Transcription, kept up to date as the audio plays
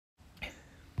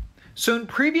So in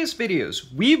previous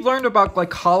videos, we've learned about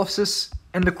glycolysis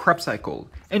and the Krebs cycle,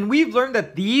 and we've learned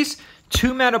that these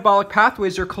two metabolic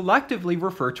pathways are collectively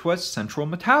referred to as central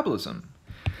metabolism.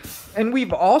 And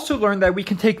we've also learned that we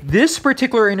can take this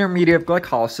particular intermediate of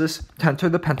glycolysis to enter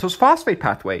the pentose phosphate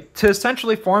pathway to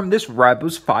essentially form this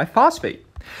ribose 5-phosphate.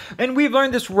 And we've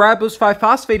learned this ribose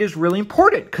 5-phosphate is really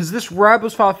important because this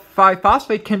ribose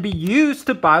 5-phosphate can be used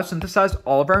to biosynthesize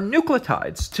all of our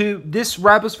nucleotides. This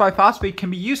ribose 5-phosphate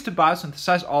can be used to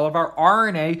biosynthesize all of our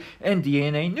RNA and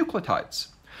DNA nucleotides.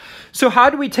 So how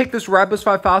do we take this ribose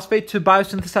 5-phosphate to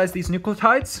biosynthesize these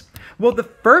nucleotides? Well, the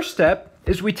first step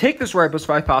is we take this ribose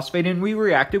 5-phosphate and we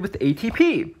react it with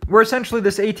ATP, where essentially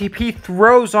this ATP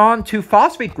throws on two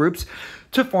phosphate groups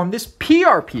to form this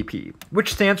PRPP,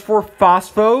 which stands for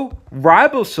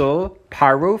phosphoribosyl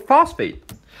pyrophosphate.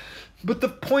 But the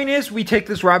point is we take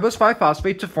this ribose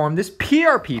 5-phosphate to form this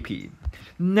PRPP.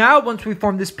 Now, once we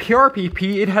form this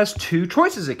PRPP, it has two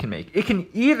choices it can make. It can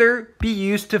either be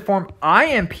used to form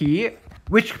IMP,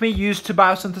 which can be used to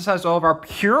biosynthesize all of our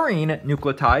purine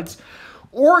nucleotides,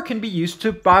 or it can be used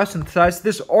to biosynthesize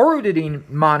this orudidine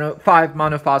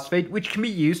 5-monophosphate, which can be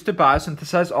used to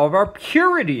biosynthesize all of our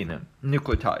pyridine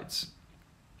nucleotides.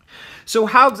 So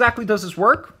how exactly does this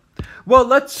work? Well,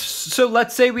 let's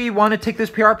say we want to take this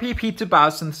PRPP to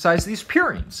biosynthesize these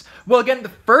purines. Well, again, the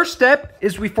first step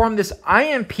is we form this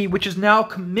IMP, which is now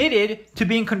committed to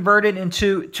being converted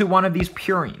into one of these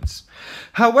purines.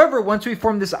 However, once we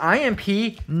form this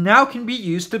IMP, now can be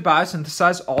used to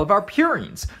biosynthesize all of our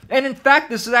purines. And in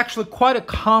fact, this is actually quite a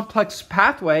complex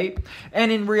pathway.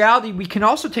 And in reality, we can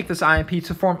also take this IMP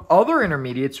to form other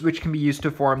intermediates, which can be used to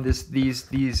form these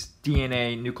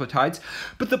DNA nucleotides.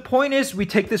 But the point is, we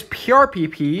take this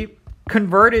PRPP,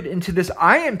 convert it into this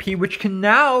IMP, which can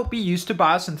now be used to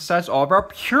biosynthesize all of our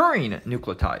purine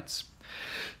nucleotides.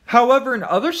 However, in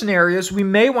other scenarios, we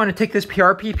may want to take this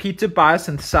PRPP to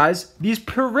biosynthesize these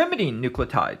pyrimidine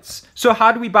nucleotides. So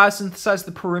how do we biosynthesize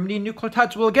the pyrimidine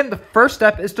nucleotides? Well, again, the first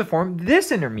step is to form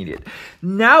this intermediate.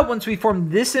 Now, once we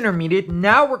form this intermediate,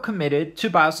 now we're committed to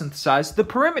biosynthesize the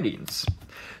pyrimidines.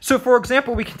 So, for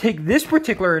example, we can take this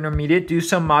particular intermediate, do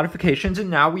some modifications, and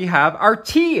now we have our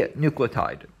T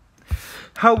nucleotide.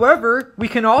 However, we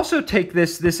can also take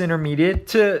this intermediate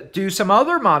to do some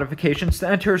other modifications to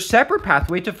enter a separate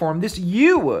pathway to form this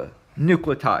U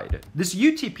nucleotide, this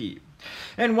UTP.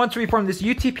 And once we form this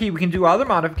UTP, we can do other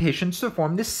modifications to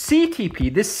form this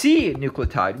CTP, this C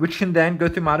nucleotide, which can then go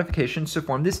through modifications to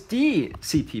form this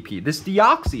DCTP, this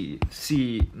deoxy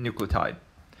C nucleotide.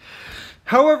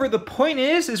 However, the point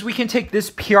is we can take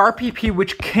this PRPP,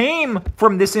 which came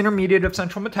from this intermediate of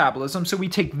central metabolism. So we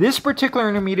take this particular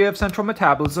intermediate of central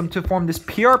metabolism to form this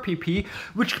PRPP,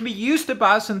 which can be used to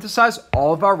biosynthesize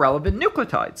all of our relevant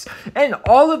nucleotides. And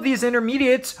all of these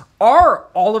intermediates are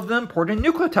all of the important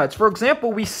nucleotides. For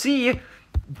example, we see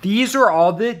these are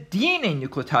all the DNA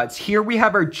nucleotides. Here we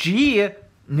have our G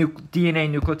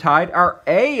DNA nucleotide, our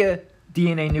A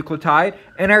DNA nucleotide,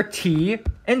 and our T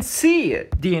and C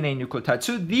DNA nucleotide.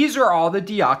 So these are all the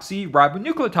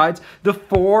deoxyribonucleotides, the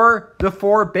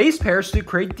four base pairs to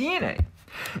create DNA.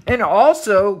 And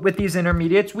also with these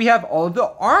intermediates, we have all of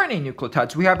the RNA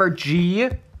nucleotides. We have our G,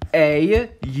 A,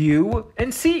 U,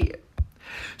 and C.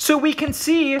 So we can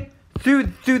see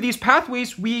through these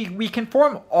pathways, we can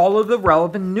form all of the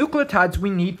relevant nucleotides we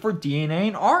need for DNA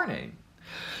and RNA.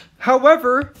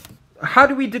 However, how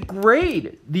do we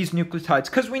degrade these nucleotides?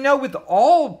 Because we know with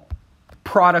all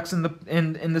products in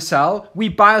the cell, we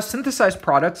biosynthesize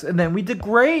products and then we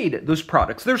degrade those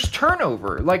products. There's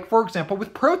turnover. Like, for example,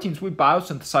 with proteins, we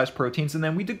biosynthesize proteins and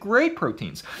then we degrade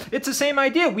proteins. It's the same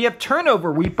idea. We have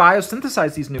turnover. We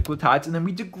biosynthesize these nucleotides and then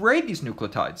we degrade these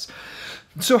nucleotides.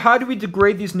 So how do we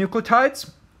degrade these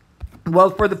nucleotides?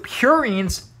 Well, for the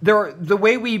purines, the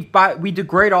way we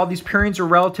degrade all these purines are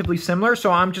relatively similar.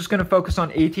 So I'm just going to focus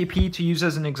on ATP to use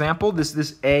as an example,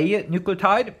 this A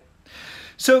nucleotide.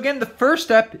 So again, the first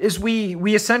step is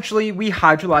we essentially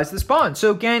hydrolyze this bond.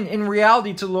 So again, in reality,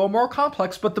 it's a little more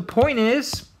complex, but the point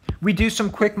is we do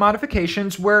some quick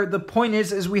modifications where the point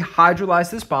is we hydrolyze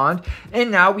this bond,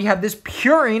 and now we have this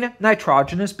purine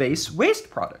nitrogenous base waste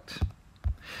product.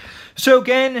 So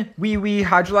again, we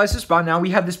hydrolyze this bond. Now we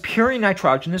have this purine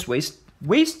nitrogenous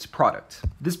waste product,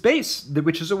 this base,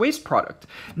 which is a waste product.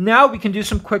 Now we can do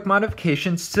some quick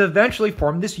modifications to eventually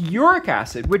form this uric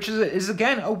acid, which is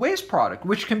again a waste product,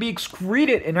 which can be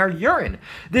excreted in our urine.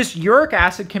 This uric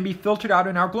acid can be filtered out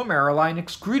in our glomeruli and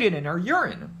excreted in our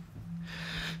urine.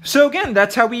 So again,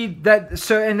 that's how and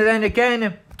then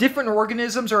again, different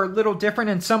organisms are a little different,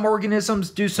 and some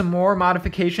organisms do some more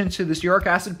modifications to this uric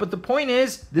acid, but the point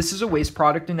is, this is a waste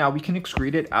product, and now we can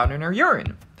excrete it out in our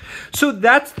urine. So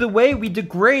that's the way we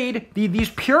degrade these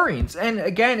purines. And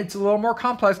again, it's a little more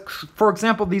complex. For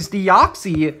example, these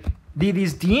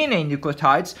these DNA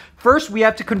nucleotides, first we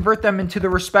have to convert them into the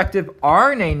respective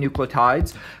RNA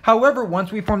nucleotides. However,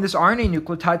 once we form this RNA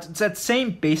nucleotides, it's that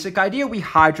same basic idea. We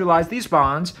hydrolyze these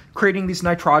bonds, creating these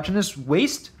nitrogenous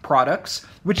waste products,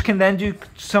 which can then do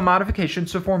some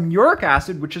modifications to form uric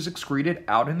acid, which is excreted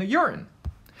out in the urine.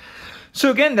 So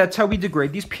again, that's how we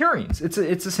degrade these purines.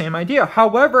 It's the same idea.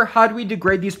 However, how do we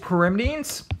degrade these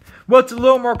pyrimidines? Well, it's a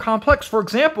little more complex. For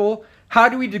example, how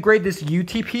do we degrade this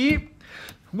UTP?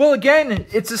 Well, again,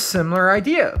 it's a similar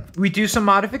idea. We do some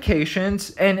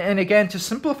modifications, and again, to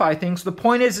simplify things, the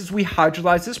point is we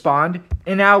hydrolyze this bond,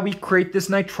 and now we create this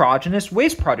nitrogenous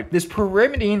waste product, this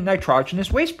pyrimidine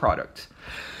nitrogenous waste product.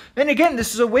 And again,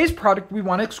 this is a waste product we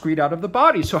want to excrete out of the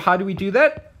body. So how do we do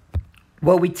that?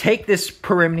 Well, we take this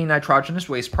pyrimidine nitrogenous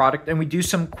waste product and we do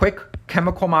some quick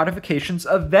chemical modifications,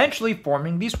 eventually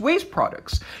forming these waste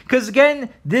products. Because again,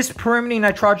 this pyrimidine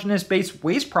nitrogenous based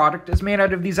waste product is made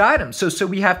out of these items. So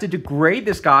we have to degrade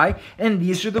this guy, and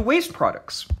these are the waste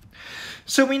products.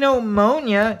 So we know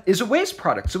ammonia is a waste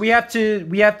product. So we have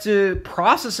to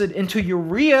process it into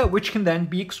urea, which can then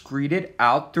be excreted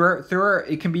out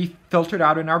it can be filtered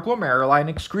out in our glomeruli and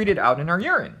excreted out in our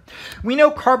urine. We know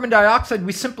carbon dioxide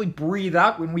we simply breathe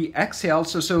out when we exhale.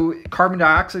 So carbon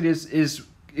dioxide is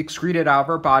excreted out of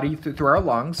our body through our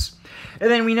lungs. And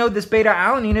then we know this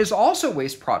beta-alanine is also a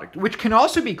waste product, which can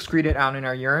also be excreted out in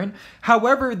our urine.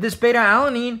 However, this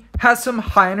beta-alanine has some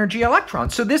high energy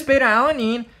electrons. So this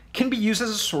beta-alanine can be used as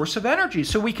a source of energy.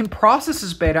 So we can process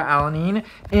this beta-alanine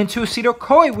into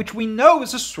acetyl-CoA, which we know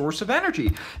is a source of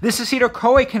energy. This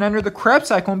acetyl-CoA can enter the Krebs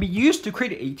cycle and be used to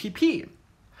create ATP.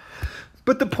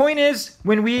 But the point is,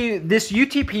 this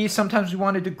UTP, sometimes we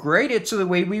want to degrade it. So the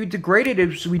way we would degrade it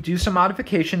is we do some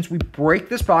modifications. We break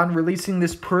this bond, releasing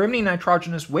this pyrimidine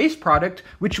nitrogenous waste product,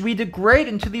 which we degrade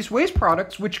into these waste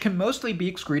products, which can mostly be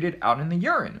excreted out in the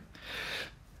urine.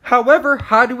 However,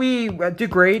 how do we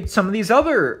degrade some of these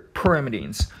other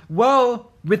pyrimidines?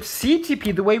 Well, with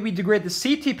CTP, the way we degrade the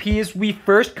CTP is we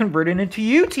first convert it into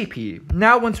UTP.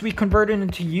 Now, once we convert it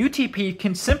into UTP, it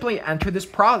can simply enter this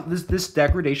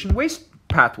degradation waste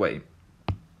pathway.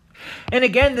 And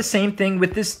again, the same thing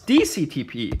with this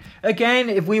DCTP. Again,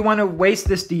 if we want to waste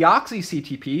this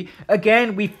deoxy-CTP,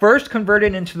 again, we first convert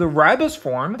it into the ribose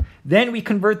form, then we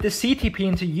convert the CTP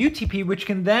into UTP, which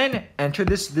can then enter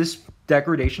this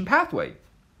degradation pathway.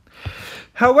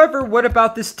 However, what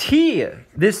about this T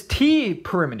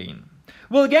pyrimidine?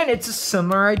 Well, again, it's a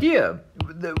similar idea.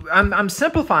 I'm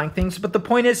simplifying things, but the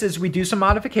point is we do some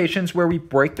modifications where we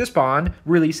break this bond,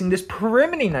 releasing this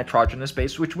pyrimidine nitrogenous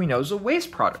base, which we know is a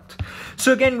waste product.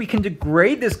 So again, we can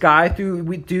degrade this guy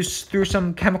through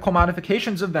some chemical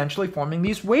modifications, eventually forming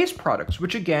these waste products,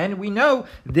 which again, we know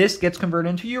this gets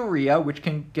converted into urea, which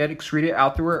can get excreted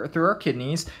out through our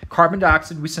kidneys. Carbon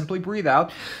dioxide, we simply breathe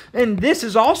out. And this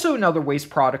is also another waste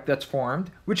product that's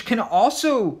formed, which can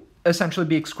also essentially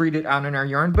be excreted out in our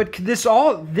urine, but this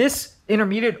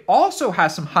intermediate also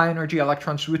has some high energy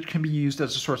electrons, which can be used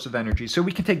as a source of energy. So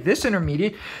we can take this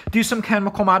intermediate, do some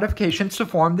chemical modifications to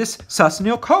form this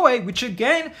succinyl-CoA, which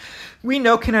again, we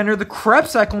know can enter the Krebs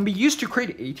cycle and be used to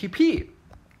create ATP.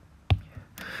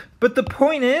 But the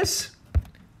point is,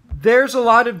 there's a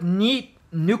lot of neat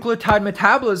nucleotide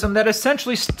metabolism that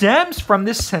essentially stems from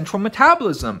this central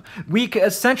metabolism.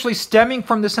 Stemming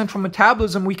from the central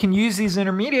metabolism, we can use these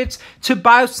intermediates to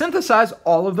biosynthesize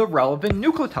all of the relevant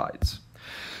nucleotides.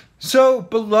 So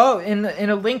below, in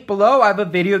a link below, I have a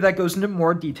video that goes into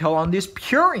more detail on this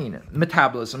purine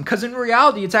metabolism, because in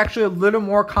reality, it's actually a little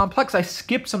more complex. I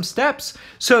skipped some steps.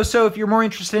 So if you're more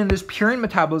interested in this purine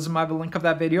metabolism, I have a link of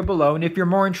that video below. And if you're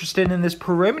more interested in this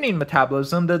pyrimidine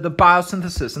metabolism, the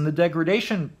biosynthesis and the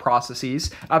degradation processes,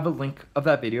 I have a link of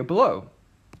that video below.